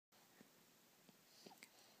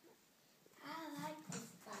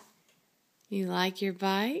You like your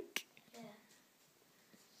bike? Yeah.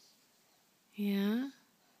 Yeah?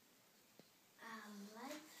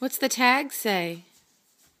 What's the tag say?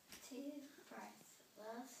 To Bryce.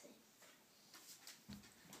 We'll see.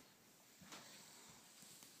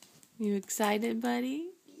 You excited, buddy?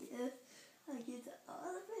 Yeah. I get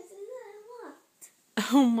all the presents I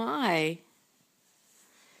want. Oh my.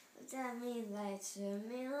 Does that mean that it's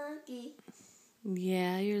me lucky?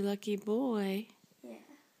 Yeah, you're a lucky boy. Yeah.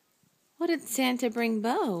 What did Santa bring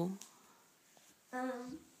Bo? Well,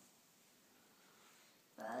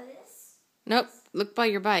 this. Nope. Look by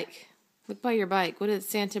your bike. Look by your bike. What did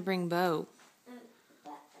Santa bring Bo?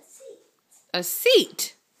 But a seat. A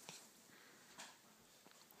seat.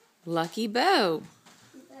 Lucky Bo.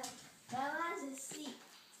 That was a seat.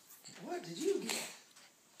 What did you get?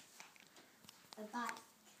 A bike.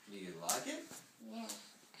 Do you like it? Yeah.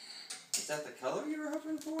 Is that the color you were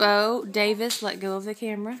hoping for? Bo, Davis, let go of the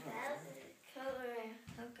camera. That was the color I'm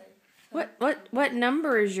hoping for. What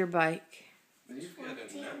number is your bike? You've got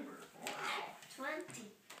a number. Wow.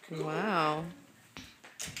 20. Cool. Wow.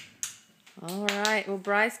 All right. Well,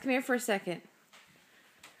 Bryce, come here for a second.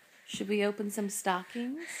 Should we open some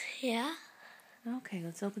stockings? Yeah. Okay,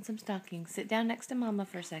 let's open some stockings. Sit down next to Mama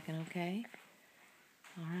for a second, okay?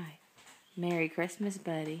 All right. Merry Christmas,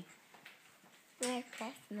 buddy. Merry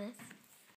Christmas.